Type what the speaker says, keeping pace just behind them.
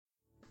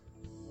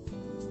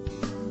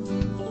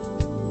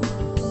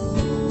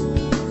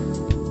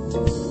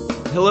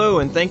Hello,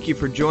 and thank you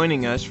for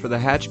joining us for the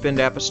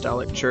Hatchbend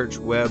Apostolic Church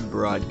web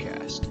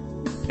broadcast.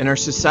 In our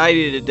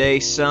society today,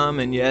 some,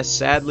 and yes,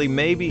 sadly,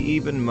 maybe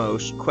even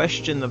most,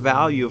 question the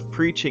value of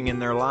preaching in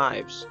their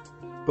lives.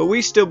 But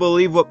we still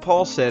believe what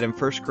Paul said in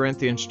 1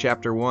 Corinthians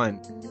chapter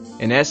 1.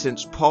 In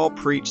essence, Paul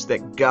preached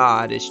that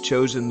God has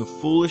chosen the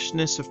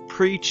foolishness of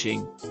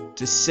preaching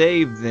to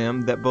save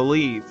them that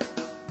believe.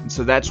 And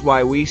so that's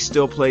why we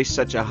still place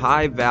such a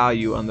high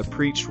value on the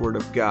preached word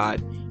of God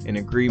in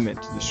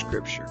agreement to the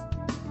Scripture.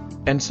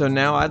 And so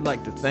now I'd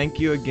like to thank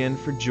you again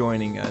for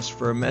joining us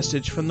for a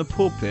message from the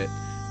pulpit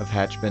of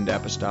Hatchbend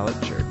Apostolic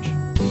Church.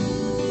 I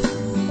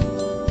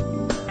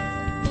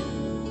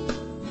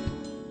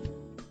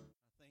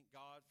thank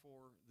God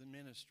for the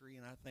ministry,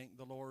 and I thank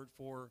the Lord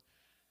for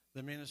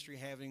the ministry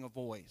having a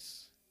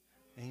voice.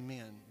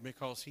 Amen.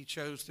 Because He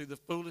chose through the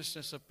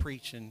foolishness of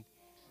preaching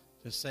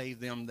to save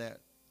them that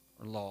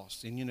are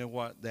lost. And you know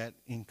what? That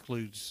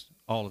includes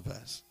all of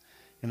us.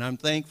 And I'm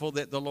thankful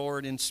that the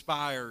Lord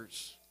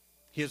inspires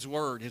His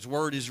Word. His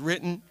Word is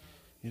written.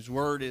 His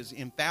Word is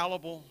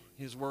infallible.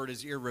 His Word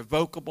is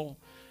irrevocable.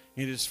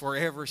 It is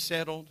forever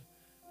settled.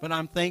 But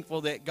I'm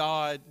thankful that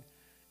God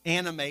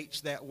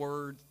animates that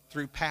Word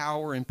through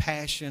power and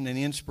passion and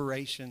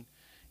inspiration.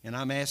 And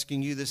I'm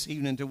asking you this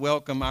evening to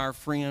welcome our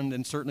friend,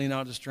 and certainly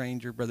not a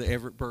stranger, Brother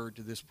Everett Bird,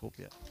 to this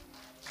pulpit.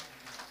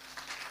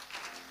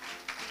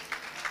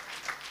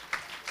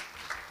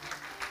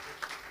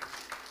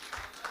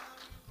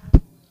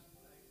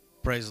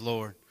 Praise the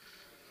Lord.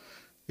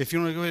 If you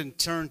want to go ahead and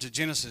turn to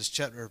Genesis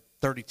chapter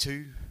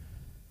 32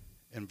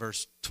 and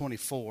verse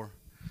 24.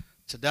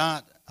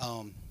 Tonight,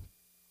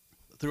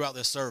 throughout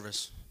this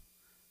service,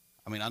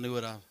 I knew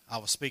what I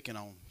was speaking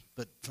on,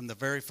 but from the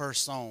very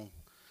first song,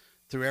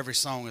 through every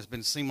song,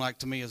 seemed like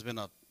to me has been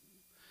and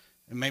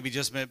maybe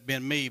just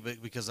been me,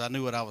 but because I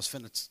knew what I was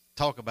finna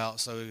talk about,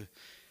 so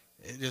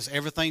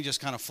everything just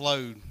kind of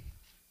flowed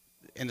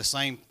in the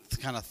same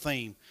kind of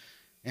theme.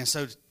 And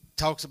so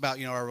talks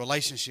about, our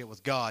relationship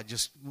with God,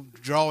 just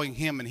drawing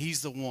Him, and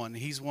He's the one.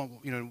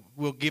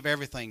 We'll give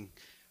everything.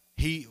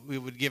 We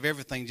would give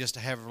everything just to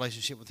have a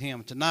relationship with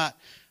Him. Tonight,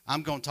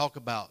 I'm going to talk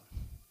about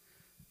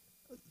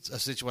a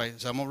situation.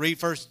 So I'm going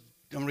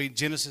to read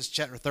Genesis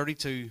chapter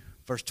 32,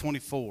 verse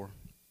 24.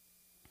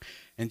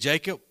 And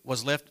Jacob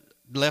was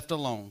left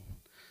alone,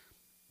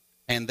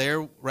 and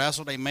there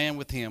wrestled a man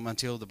with him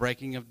until the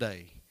breaking of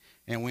day.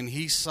 And when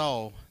he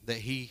saw that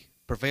he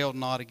prevailed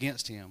not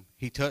against him,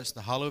 he touched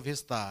the hollow of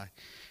his thigh,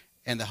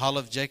 and the hollow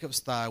of Jacob's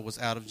thigh was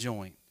out of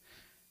joint.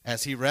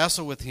 As he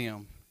wrestled with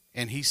him,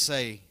 and he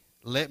say,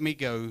 Let me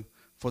go,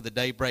 for the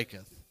day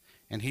breaketh.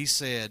 And he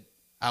said,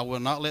 I will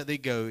not let thee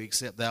go,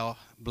 except thou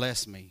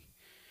bless me.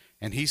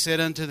 And he said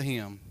unto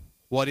him,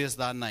 What is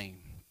thy name?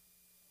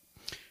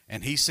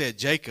 And he said,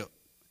 Jacob.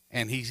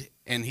 And he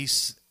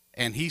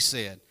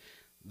said,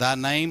 Thy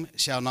name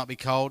shall not be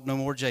called no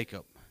more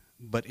Jacob,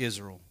 but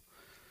Israel.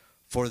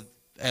 For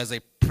as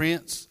a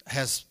prince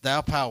hast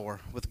thou power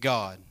with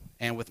God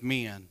and with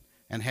men,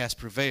 and hast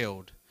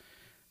prevailed.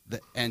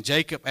 And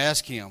Jacob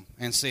asked him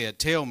and said,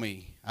 Tell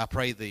me, I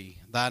pray thee,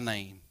 thy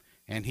name.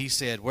 And he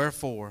said,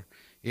 Wherefore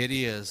it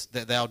is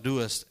that thou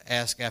doest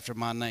ask after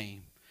my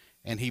name.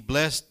 And he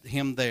blessed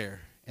him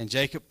there. And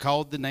Jacob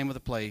called the name of the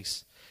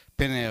place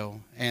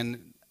Peniel,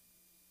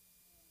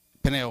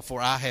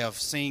 for I have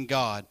seen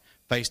God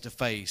face to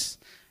face,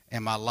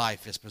 and my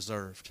life is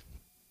preserved.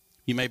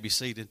 You may be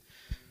seated.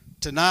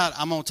 Tonight,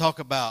 I'm going to talk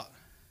about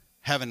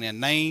having a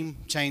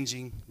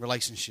name-changing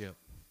relationship.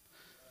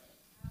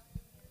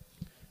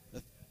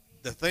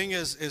 The thing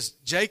is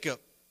Jacob,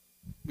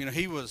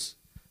 he was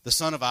the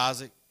son of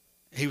Isaac.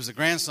 He was the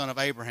grandson of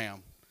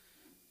Abraham.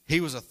 He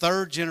was a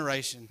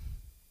third-generation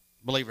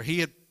believer. He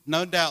had,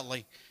 no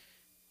doubtly,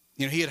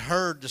 he had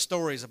heard the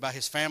stories about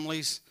his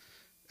family's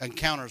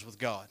encounters with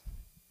God.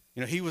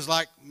 He was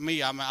like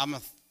me. I'm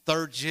a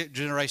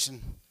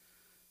third-generation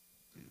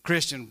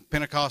Christian,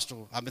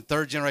 Pentecostal. I've been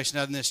third generation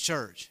out in this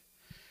church.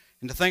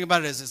 And the thing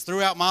about it is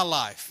throughout my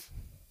life,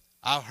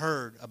 I've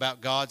heard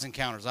about God's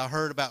encounters. I've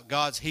heard about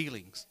God's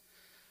healings.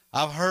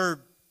 I've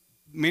heard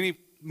many,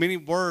 many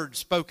words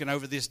spoken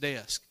over this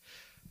desk.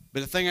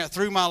 But the thing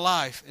through my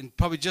life, and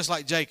probably just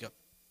like Jacob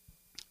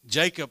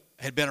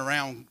had been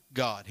around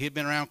God. He had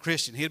been around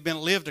Christian. He had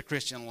lived a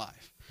Christian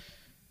life.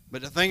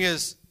 But the thing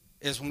is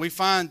when we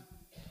find,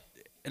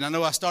 and I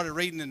know I started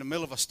reading in the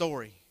middle of a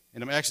story,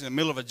 and I'm actually in the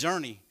middle of a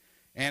journey,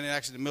 and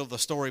actually in the middle of the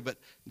story, but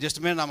in just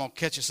a minute I'm going to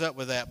catch us up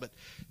with that. But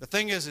the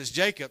thing is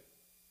Jacob,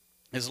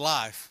 his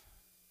life,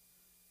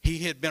 he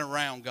had been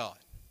around God.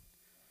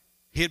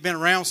 He had been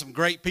around some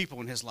great people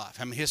in his life.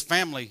 His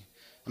family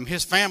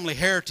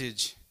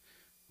heritage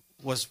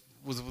was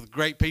with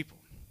great people.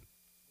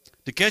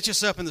 To catch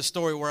us up in the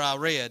story where I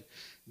read,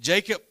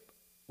 Jacob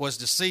had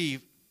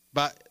deceived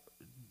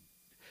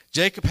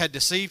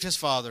his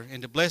father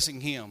into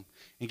blessing him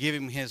and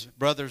giving him his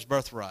brother's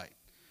birthright.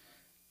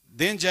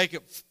 Then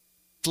Jacob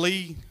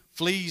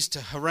flees to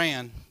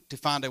Haran to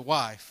find a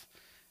wife.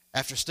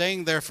 After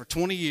staying there for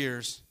 20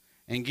 years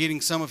and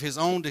getting some of his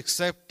own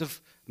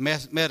deceptive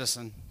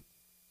medicine,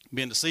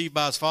 being deceived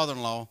by his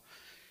father-in-law,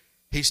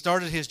 he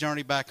started his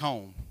journey back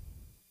home.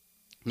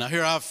 Now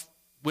here I've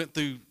went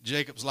through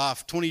Jacob's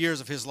life, 20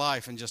 years of his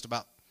life in just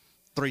about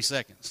 3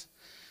 seconds.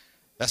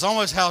 That's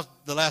almost how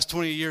the last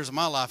 20 years of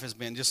my life has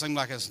been. Just seemed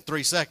like it's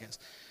 3 seconds.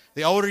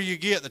 The older you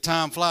get, the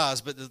time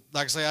flies. But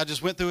like I say, I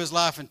just went through his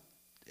life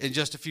in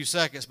just a few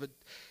seconds.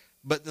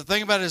 But the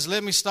thing about it is,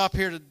 let me stop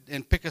here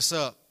and pick us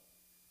up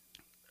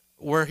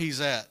where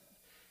he's at.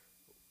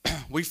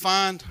 We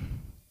find,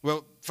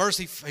 well, first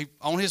he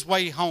on his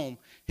way home,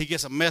 he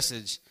gets a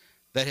message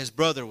that his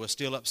brother was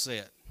still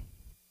upset.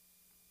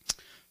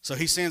 So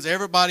he sends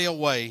everybody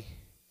away,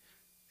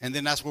 and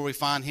then that's where we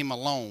find him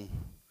alone.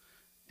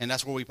 And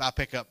that's where I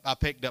picked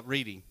up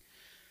reading.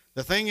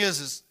 The thing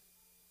is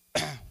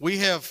we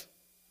have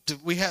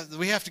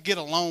to get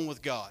alone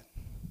with God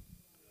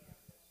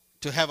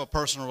to have a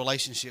personal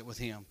relationship with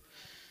him.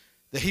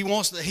 That he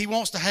wants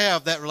to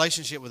have that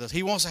relationship with us.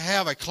 He wants to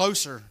have a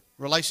closer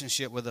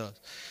relationship with us.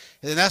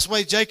 And that's the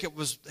way Jacob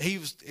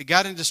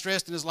got in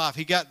distress in his life.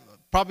 He got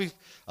probably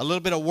a little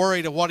bit of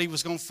worried of what he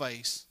was going to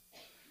face.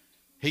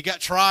 He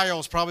got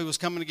trials probably was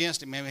coming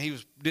against him. I mean,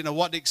 didn't know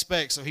what to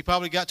expect. So he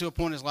probably got to a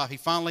point in his life. He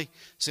finally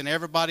sent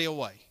everybody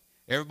away.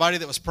 Everybody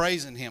that was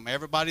praising him.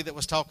 Everybody that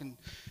was talking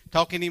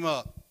him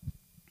up.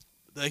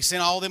 They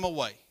sent all them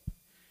away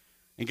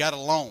and got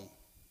alone.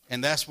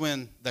 And that's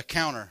when the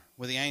encounter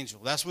with the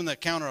angel. That's when the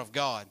encounter of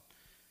God.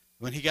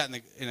 When he got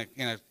in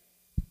a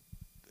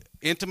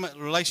intimate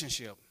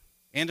relationship,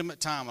 intimate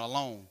time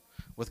alone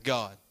with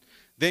God.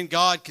 Then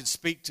God could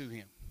speak to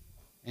him.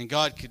 And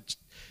God could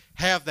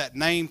have that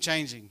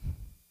name-changing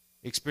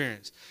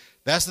experience.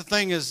 That's the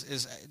thing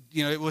is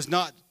it was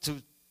not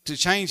to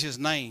change his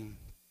name.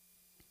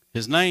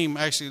 His name,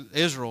 actually,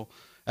 Israel,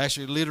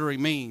 actually literally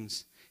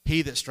means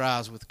he that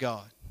strives with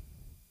God.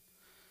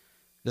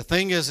 The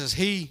thing is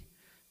he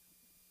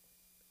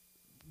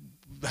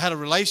had a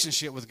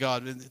relationship with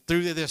God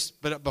through this,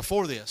 but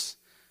before this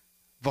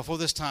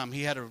time,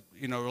 he had a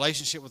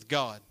relationship with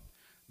God.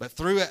 But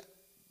through it,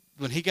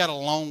 when he got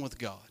alone with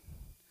God,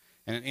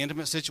 in an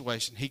intimate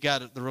situation, he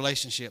got the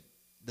relationship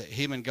that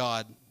him and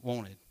God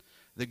wanted,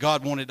 that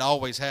God wanted to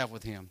always have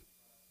with him.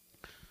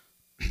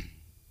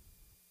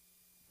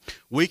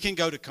 We can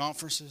go to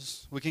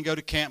conferences, we can go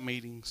to camp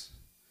meetings,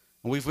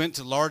 and we've went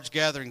to large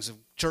gatherings of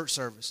church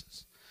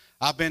services.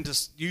 I've been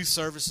to youth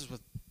services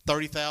with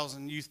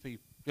 30,000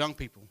 young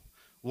people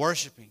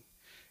worshiping,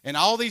 and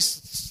all these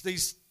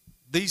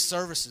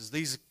services,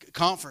 these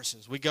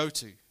conferences we go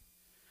to,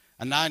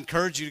 and I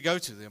encourage you to go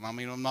to them. I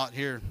mean, I'm not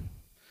here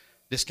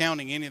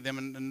discounting any of them,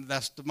 and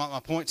that's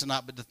my point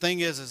tonight. But the thing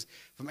is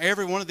from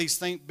every one of these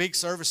big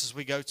services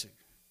we go to,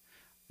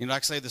 like I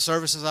say, the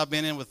services I've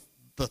been in with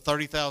the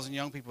 30,000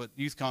 young people at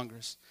Youth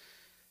Congress,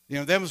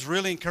 them was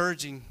really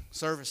encouraging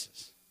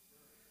services,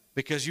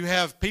 because you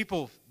have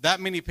that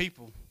many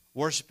people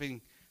worshiping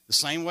the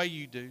same way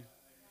you do,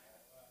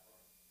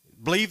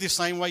 believe the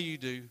same way you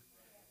do,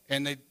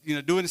 and they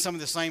doing some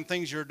of the same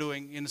things you're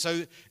doing. And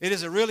so it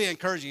is a really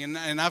encouraging,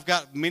 and I've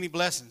got many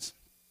blessings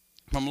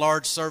from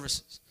large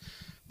services.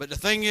 But the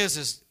thing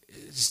is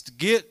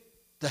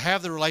to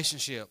have the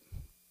relationship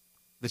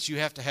that you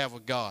have to have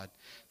with God,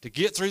 to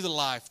get through the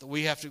life that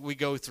we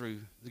go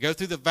through, to go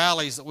through the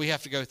valleys that we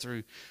have to go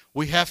through.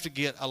 We have to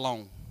get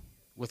alone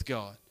with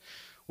God.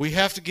 We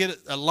have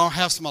to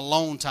have some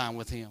alone time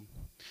with him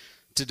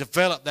to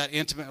develop that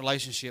intimate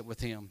relationship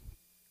with him.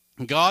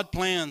 God's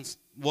plans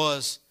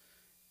was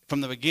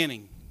from the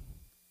beginning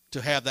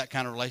to have that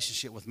kind of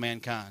relationship with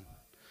mankind.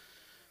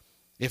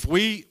 If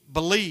we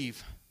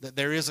believe that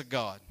there is a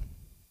God,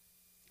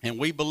 and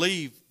we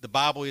believe the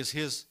Bible is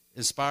his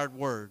inspired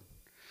word,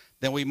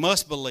 then we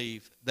must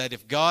believe that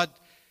and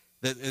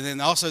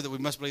then also that we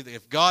must believe that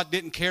if God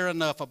didn't care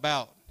enough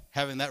about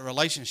having that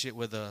relationship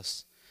with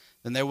us,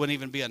 then there wouldn't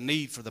even be a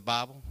need for the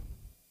Bible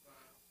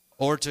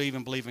or to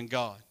even believe in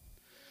God.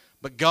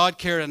 But God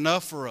cared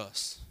enough for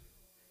us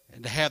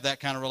and to have that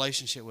kind of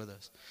relationship with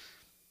us.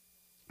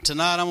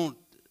 Tonight I'm going to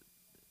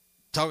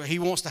talk. He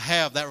wants to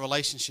have that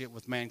relationship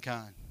with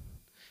mankind.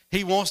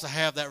 He wants to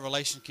have that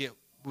relationship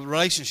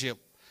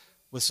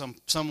with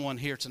someone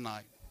here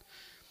tonight.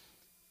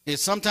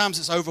 Sometimes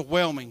it's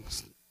overwhelming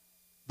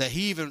that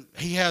he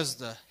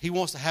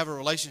wants to have a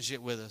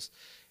relationship with us,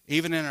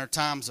 even in our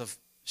times of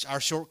our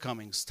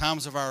shortcomings,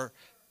 times of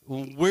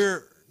when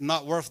we're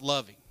not worth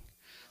loving.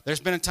 There's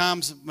been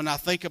times when I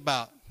think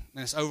about,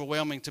 and it's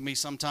overwhelming to me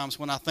sometimes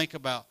when I think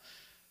about,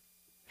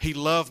 he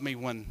loved me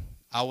when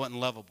I wasn't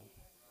lovable.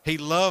 He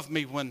loved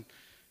me when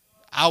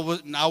I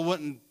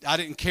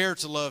didn't care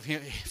to love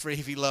him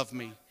if he loved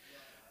me.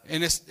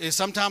 And it's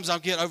sometimes I'll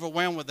get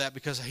overwhelmed with that,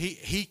 because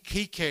he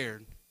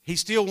cared. He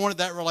still wanted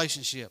that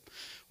relationship.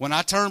 When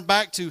I turned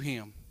back to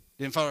him,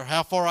 didn't matter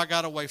how far I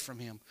got away from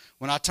him,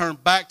 when I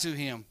turned back to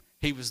him,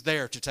 he was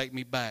there to take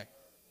me back.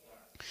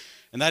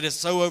 And that is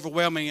so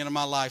overwhelming in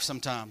my life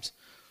sometimes.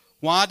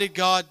 Why did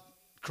God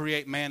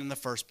create man in the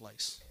first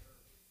place?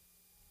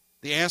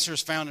 The answer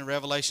is found in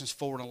Revelations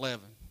 4:11. It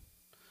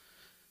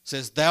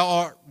says, "Thou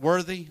art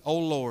worthy, O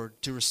Lord,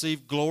 to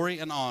receive glory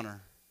and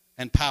honor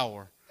and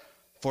power,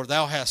 For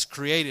thou hast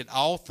created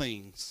all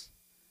things,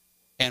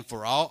 and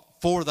for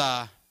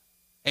thy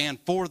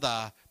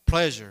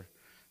pleasure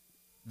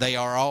they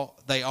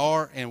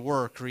are and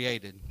were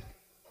created.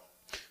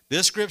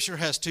 This scripture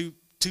has two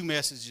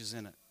messages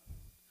in it.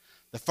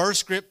 The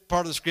first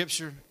part of the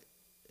scripture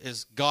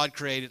is God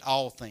created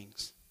all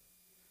things.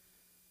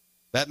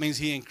 That means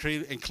He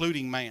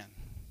including man.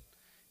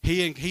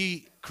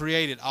 He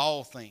created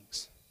all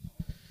things.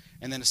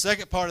 And then the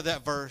second part of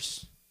that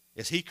verse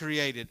is He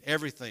created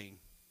everything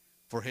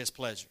for His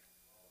pleasure.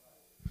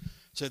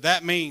 So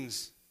that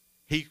means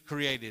He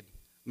created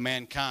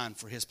mankind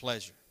for His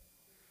pleasure.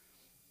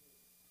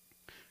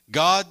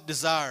 God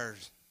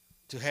desires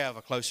to have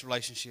a close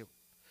relationship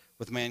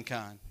with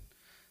mankind.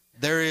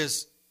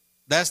 That's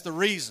the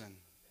reason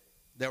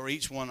that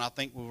each one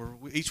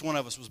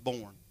of us was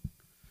born.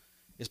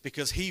 It's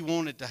because He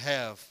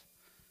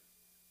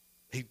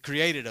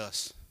created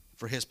us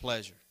for His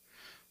pleasure.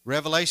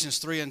 Revelations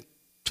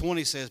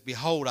 3:20 says,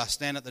 Behold, I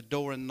stand at the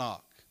door and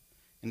knock.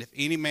 And if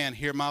any man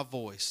hear my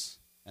voice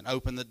and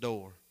open the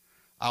door,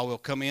 I will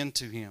come in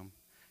to him,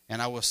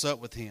 and I will sup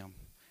with him,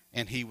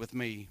 and he with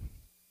me.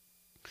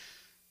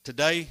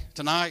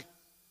 Tonight,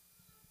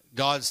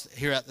 God's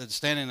here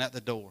standing at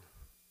the door.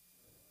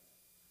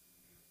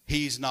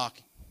 He's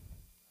knocking.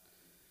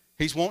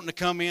 He's wanting to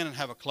come in and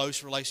have a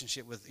close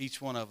relationship with each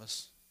one of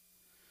us.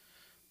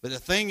 But the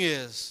thing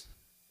is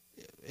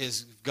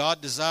if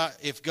God desires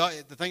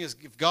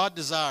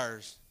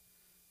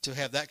to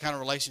have that kind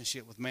of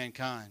relationship with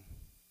mankind,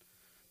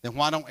 then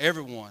why don't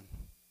everyone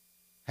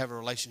have a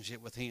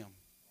relationship with Him?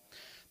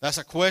 That's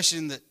a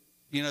question that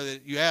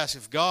you ask.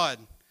 If God,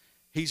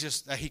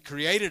 He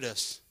created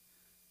us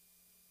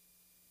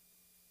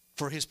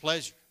for His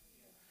pleasure.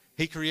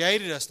 He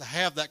created us to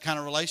have that kind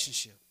of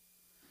relationship.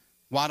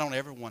 Why don't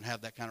everyone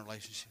have that kind of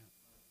relationship?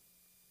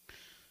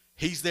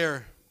 He's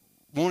there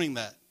wanting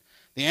that.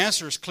 The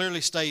answer is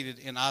clearly stated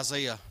in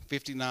Isaiah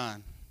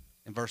 59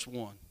 in verse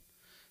 1. It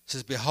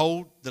says,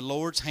 Behold, the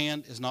Lord's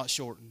hand is not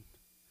shortened,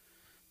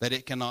 that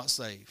it cannot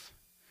save,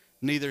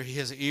 neither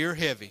His ear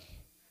heavy,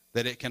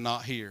 that it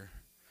cannot hear.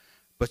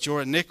 But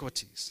your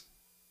iniquities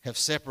have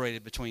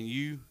separated between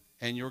you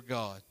and your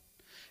God,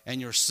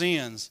 and your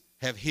sins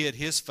have hid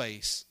His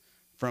face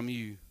from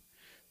you,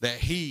 that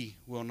He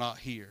will not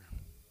hear.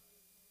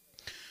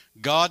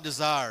 God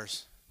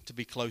desires to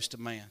be close to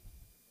man,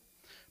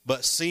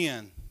 but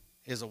sin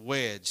is a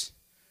wedge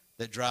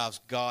that drives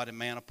God and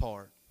man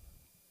apart.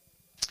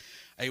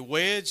 A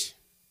wedge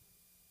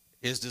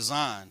is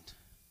designed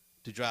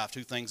to drive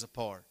two things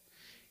apart.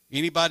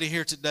 Anybody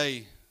here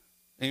tonight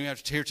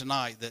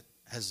that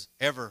has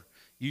ever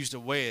used a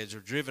wedge or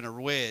driven a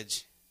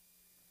wedge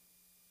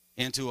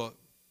into a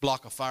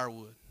block of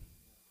firewood?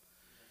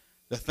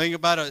 The thing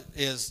about it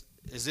is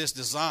it's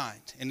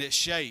designed in its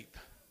shape.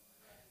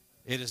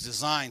 It is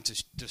designed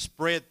to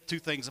spread two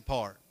things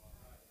apart,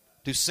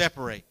 to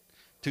separate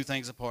two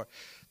things apart.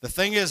 The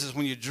thing is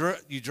when you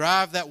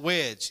drive that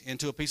wedge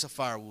into a piece of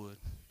firewood,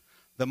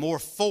 the more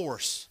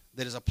force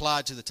that is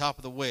applied to the top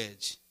of the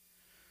wedge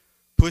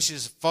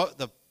pushes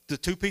the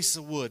two pieces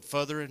of wood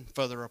further and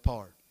further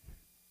apart.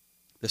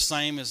 The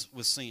same is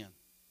with sin.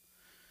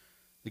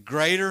 The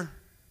greater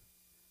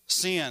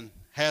sin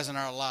has in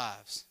our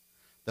lives,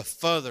 the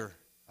further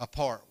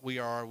apart we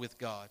are with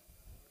God.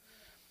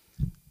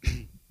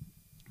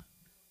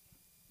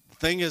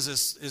 The thing is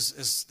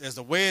as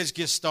the wedge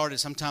gets started,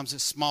 sometimes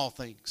it's small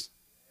things.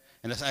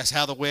 And that's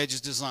how the wedge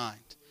is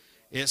designed.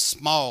 It's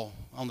small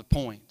on the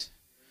point.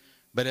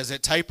 But as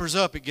it tapers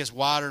up, it gets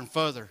wider and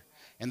further.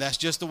 And that's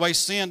just the way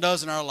sin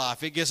does in our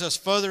life. It gets us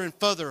further and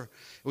further.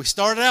 We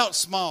started out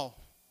small.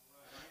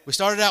 We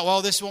started out,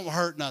 well, this won't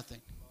hurt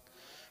nothing.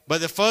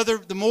 But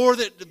the more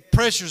that the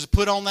pressure is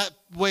put on that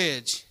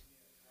wedge,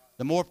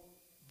 the more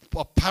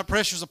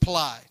pressure is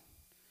applied,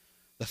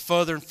 the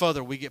further and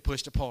further we get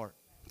pushed apart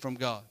from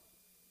God.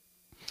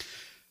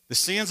 The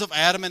sins of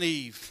Adam and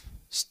Eve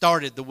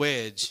started the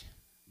wedge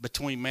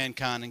between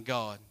mankind and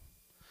God.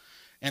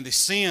 And the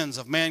sins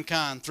of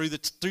mankind through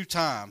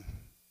time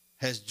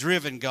has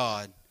driven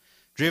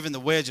the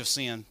wedge of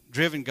sin,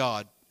 driven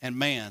God and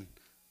man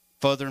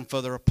further and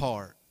further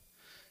apart.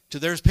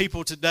 There's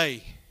people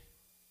today,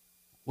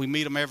 we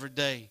meet them every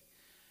day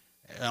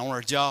on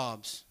our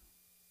jobs,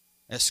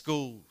 at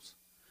schools.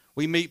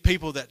 We meet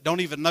people that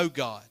don't even know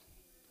God.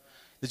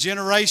 The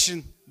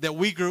generation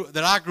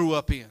that I grew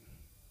up in,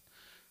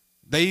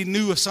 they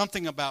knew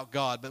something about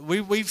God, but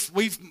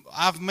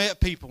I've met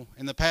people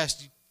in the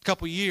past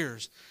couple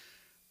years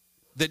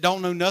that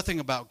don't know nothing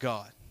about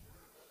God.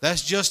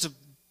 That's just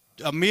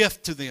a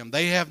myth to them.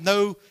 They have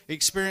no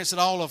experience at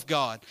all of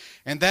God.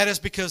 And that is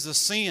because the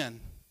sin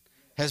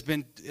has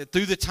been,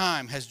 through the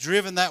time, has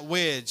driven that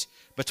wedge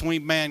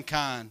between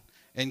mankind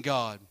and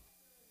God.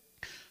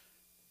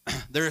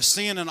 There is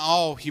sin in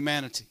all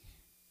humanity.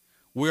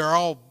 We are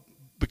all,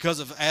 because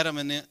of Adam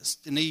and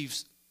Eve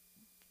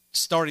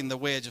starting the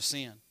wedge of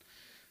sin,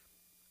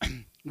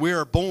 we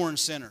are born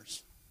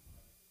sinners.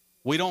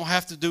 We don't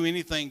have to do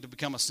anything to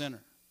become a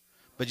sinner,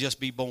 but just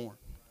be born.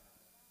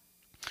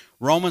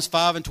 Romans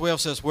 5:12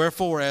 says,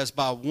 wherefore, as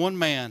by one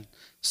man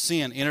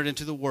sin entered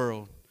into the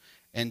world,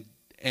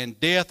 and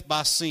death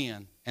by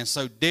sin, and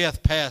so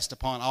death passed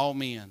upon all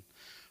men,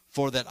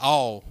 for that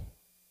all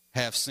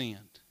have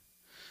sinned.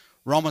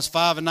 Romans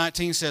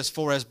 5:19 says,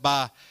 for as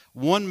by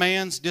one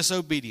man's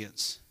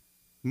disobedience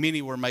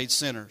many were made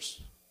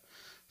sinners,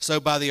 so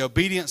by the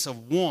obedience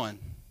of one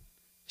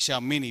shall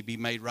many be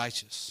made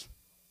righteous.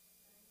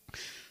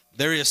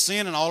 There is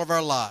sin in all of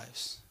our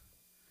lives,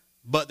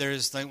 but there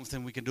is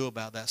something we can do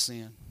about that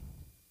sin.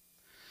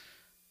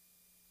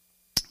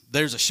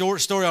 There's a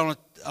short story I want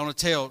to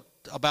tell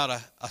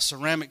about a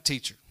ceramic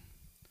teacher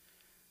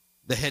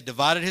that had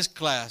divided his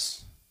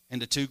class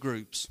into two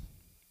groups.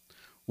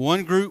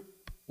 One group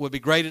would be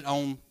graded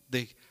on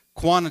the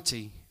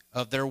quantity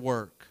of their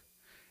work.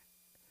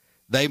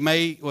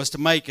 Was to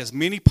make as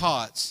many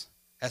pots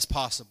as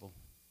possible.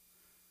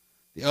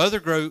 The other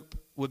group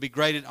would be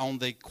graded on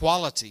the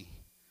quality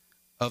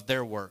of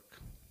their work.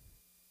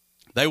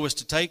 They was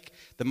to make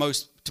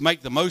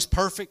the most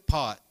perfect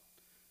pot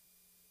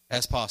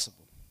as possible.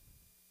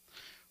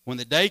 When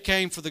the day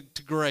came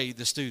to grade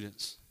the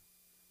students,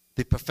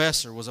 the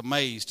professor was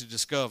amazed to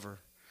discover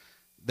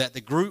that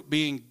the group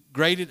being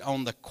graded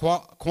on the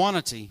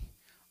quantity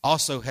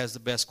also has the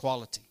best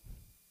quality.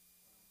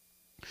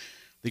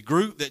 The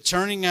group that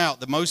churning out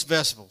the most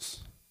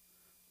vessels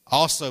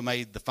also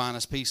made the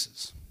finest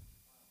pieces.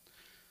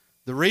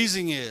 The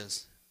reason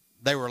is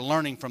they were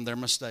learning from their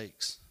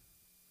mistakes.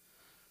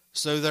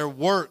 So their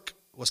work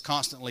was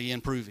constantly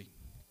improving.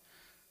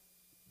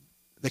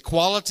 The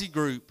quality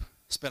group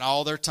spent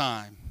all their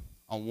time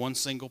on one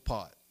single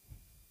pot.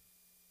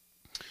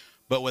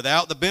 But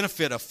without the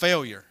benefit of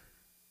failure,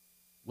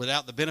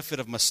 without the benefit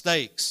of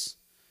mistakes,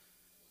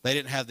 they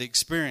didn't have the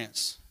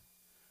experience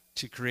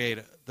to create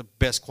the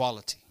best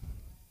quality.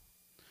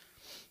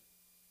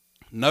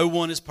 No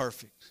one is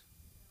perfect.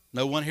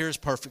 No one here is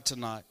perfect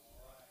tonight.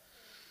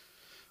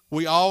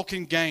 We all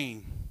can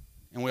gain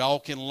and we all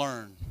can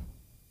learn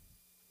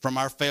from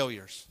our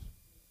failures,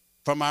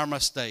 from our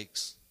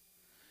mistakes.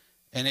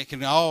 And it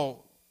can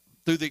all,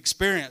 through the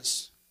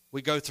experience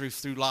we go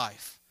through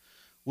life,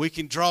 we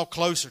can draw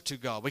closer to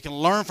God. We can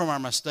learn from our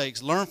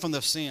mistakes, learn from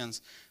the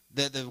sins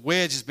that the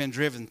wedge has been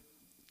driven.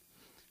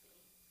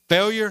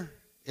 Failure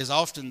is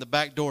often the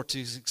back door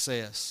to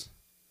success.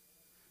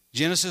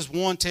 Genesis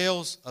 1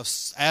 tells of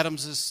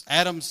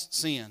Adam's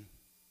sin,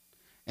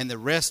 and the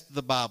rest of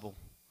the Bible,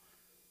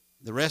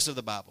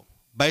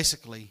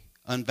 basically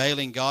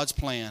unveiling God's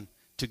plan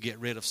to get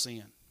rid of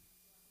sin.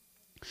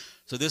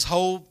 So this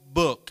whole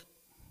book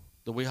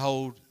that we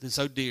hold is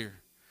so dear.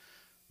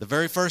 The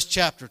very first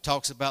chapter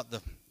talks about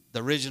the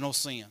original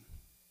sin,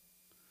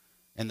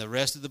 and the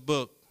rest of the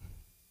book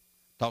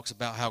talks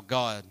about how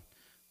God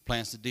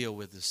plans to deal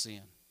with this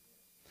sin.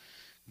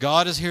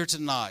 God is here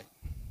tonight,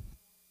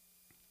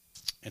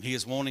 and He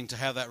is wanting to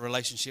have that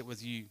relationship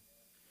with you.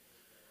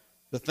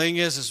 The thing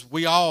is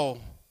we all,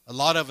 a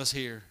lot of us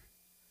here,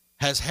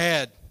 has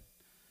had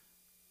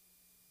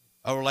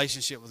a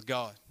relationship with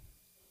God.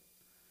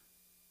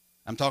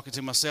 I'm talking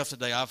to myself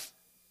today. I've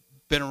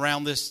been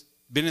around this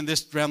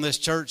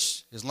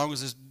church as long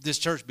as this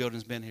church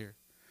building's been here.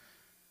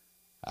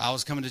 I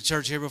was coming to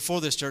church here before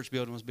this church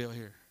building was built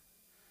here,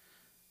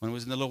 when it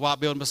was in the little white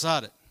building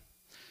beside it.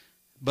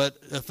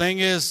 But the thing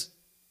is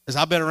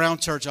I've been around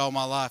church all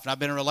my life, and I've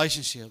been in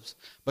relationships.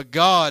 But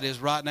God is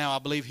right now, I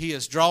believe He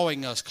is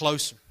drawing us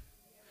closer.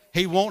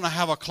 He wanting to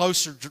have a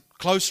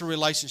closer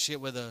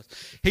relationship with us.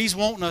 He's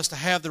wanting us to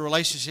have the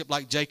relationship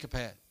like Jacob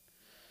had.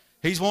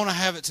 He's wanting to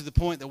have it to the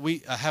point that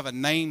we have a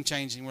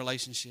name-changing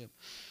relationship.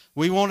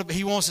 He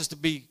wants us to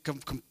be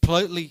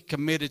completely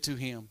committed to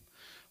Him.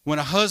 When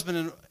a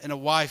husband and a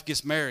wife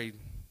gets married,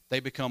 they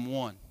become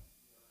one.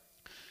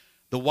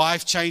 The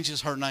wife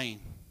changes her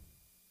name.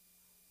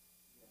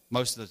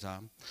 Most of the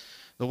time.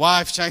 The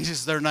wife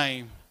changes their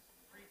name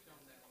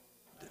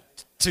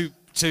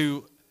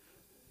to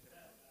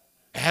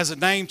has a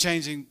name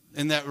changing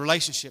in that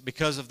relationship.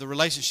 Because of the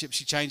relationship,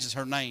 she changes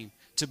her name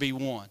to be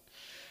one.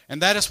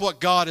 And that is what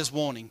God is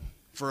wanting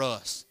for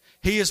us.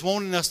 He is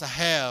wanting us to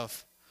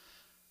have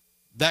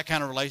that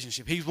kind of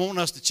relationship. He's wanting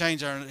us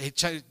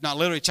to not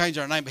literally change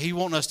our name, but He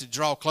wants us to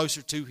draw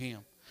closer to Him.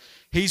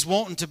 He's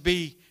wanting to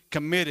be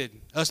committed,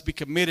 us to be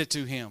committed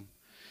to Him.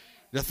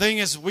 The thing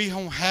is, we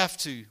have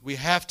to,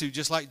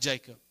 just like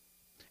Jacob,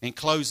 in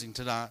closing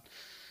tonight,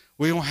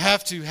 we don't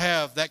have to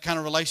have that kind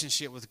of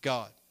relationship with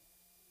God.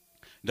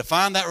 To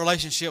find that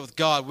relationship with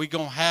God, we're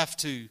going to have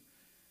to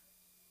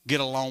get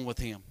along with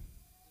Him.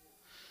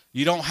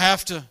 You don't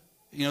have to,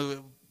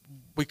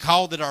 we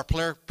called it our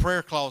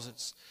prayer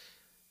closets.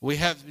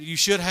 You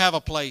should have a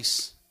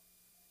place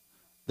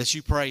that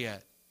you pray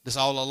at that's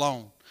all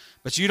alone.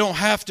 But you don't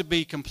have to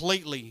be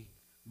completely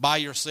by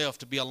yourself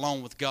to be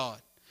alone with God.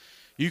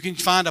 You can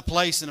find a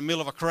place in the middle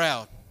of a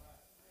crowd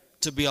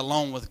to be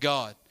alone with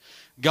God.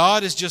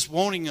 God is just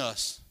wanting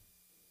us.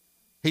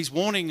 He's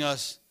wanting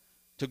us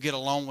to get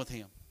along with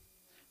Him.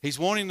 He's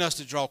wanting us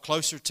to draw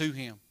closer to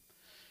Him.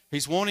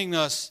 He's wanting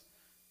us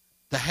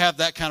to have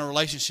that kind of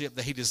relationship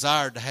that He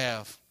desired to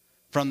have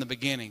from the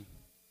beginning.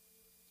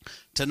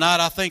 Tonight,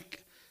 I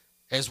think,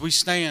 as we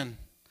stand,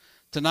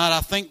 tonight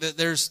I think that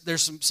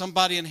there's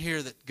somebody in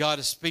here that God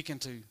is speaking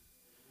to. And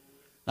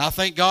I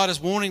think God is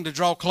wanting to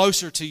draw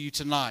closer to you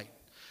tonight,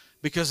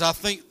 because I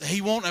think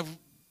He wants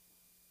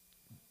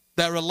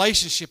that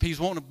relationship. He's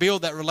wanting to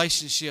build that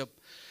relationship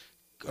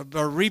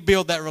or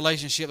rebuild that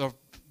relationship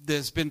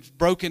that's been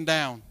broken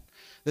down.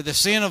 That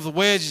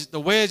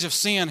the wedge of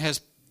sin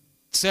has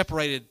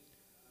separated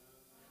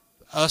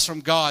us from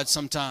God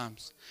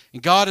sometimes.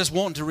 And God is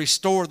wanting to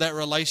restore that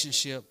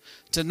relationship.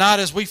 Tonight,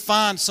 as we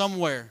find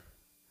somewhere,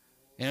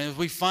 and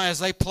as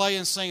they play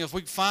and sing, if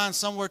we find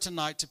somewhere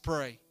tonight to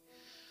pray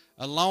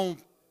alone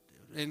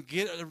and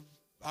get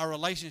our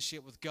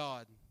relationship with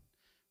God,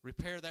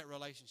 repair that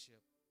relationship.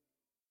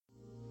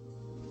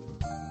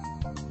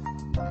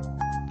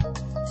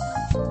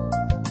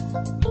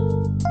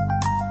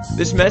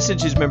 This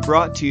message has been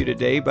brought to you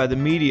today by the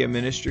media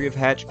ministry of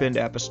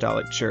Hatchbend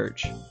Apostolic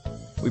Church.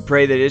 We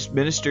pray that it's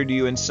ministered to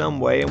you in some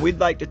way, and we'd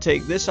like to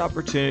take this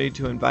opportunity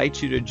to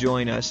invite you to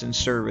join us in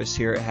service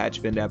here at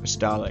Hatchbend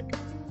Apostolic.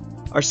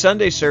 Our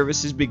Sunday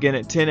services begin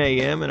at 10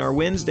 a.m. and our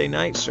Wednesday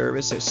night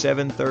service at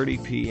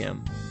 7:30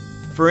 p.m.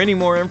 For any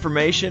more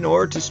information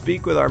or to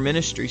speak with our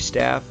ministry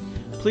staff,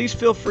 please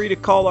feel free to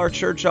call our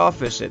church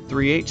office at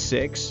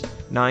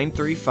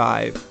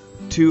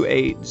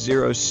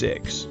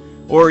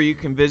 386-935-2806, or you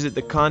can visit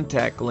the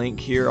contact link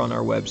here on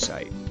our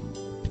website.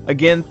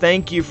 Again,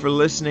 thank you for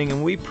listening,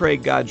 and we pray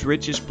God's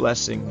richest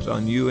blessings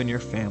on you and your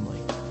family.